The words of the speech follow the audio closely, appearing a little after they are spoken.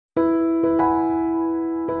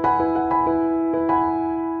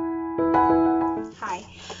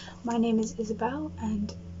my name is Isabel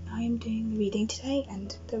and I am doing the reading today,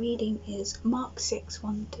 and the reading is Mark 6,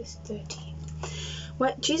 1-13.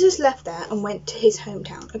 Jesus left there and went to his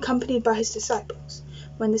hometown, accompanied by his disciples.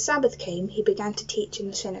 When the Sabbath came, he began to teach in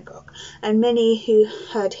the synagogue, and many who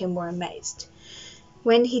heard him were amazed.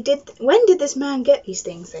 When did this man get these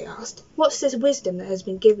things? They asked. What's this wisdom that has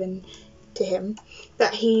been given to him,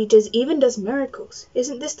 that he does miracles?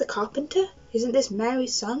 Isn't this the carpenter? Isn't this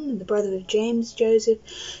Mary's son, and the brother of James, Joseph,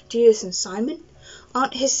 Judas, and Simon?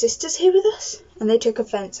 Aren't his sisters here with us? And they took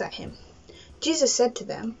offense at him. Jesus said to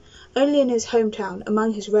them, Only in his hometown,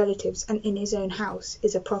 among his relatives, and in his own house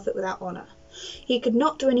is a prophet without honor. He could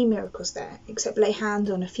not do any miracles there, except lay hands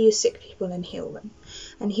on a few sick people and heal them.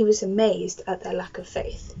 And he was amazed at their lack of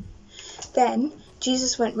faith. Then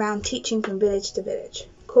Jesus went round teaching from village to village,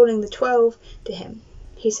 calling the 12 to him.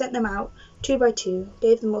 He sent them out, 2 by 2,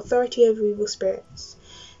 gave them authority over evil spirits.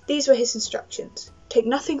 These were his instructions. Take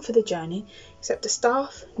nothing for the journey, except a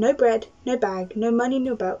staff, no bread, no bag, no money,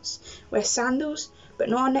 no belts. Wear sandals, but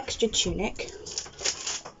not an extra tunic.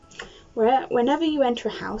 Whenever you enter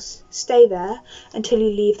a house, stay there until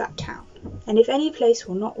you leave that town. And if any place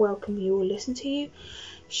will not welcome you or listen to you,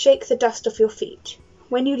 shake the dust off your feet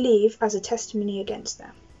when you leave as a testimony against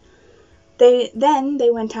them. Then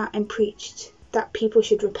they went out and preached that people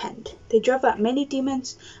should repent. They drove out many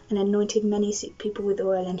demons and anointed many sick people with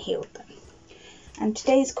oil and healed them. And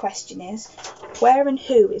today's question is, where and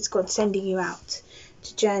who is God sending you out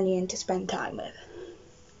to journey and to spend time with?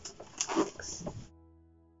 Thanks.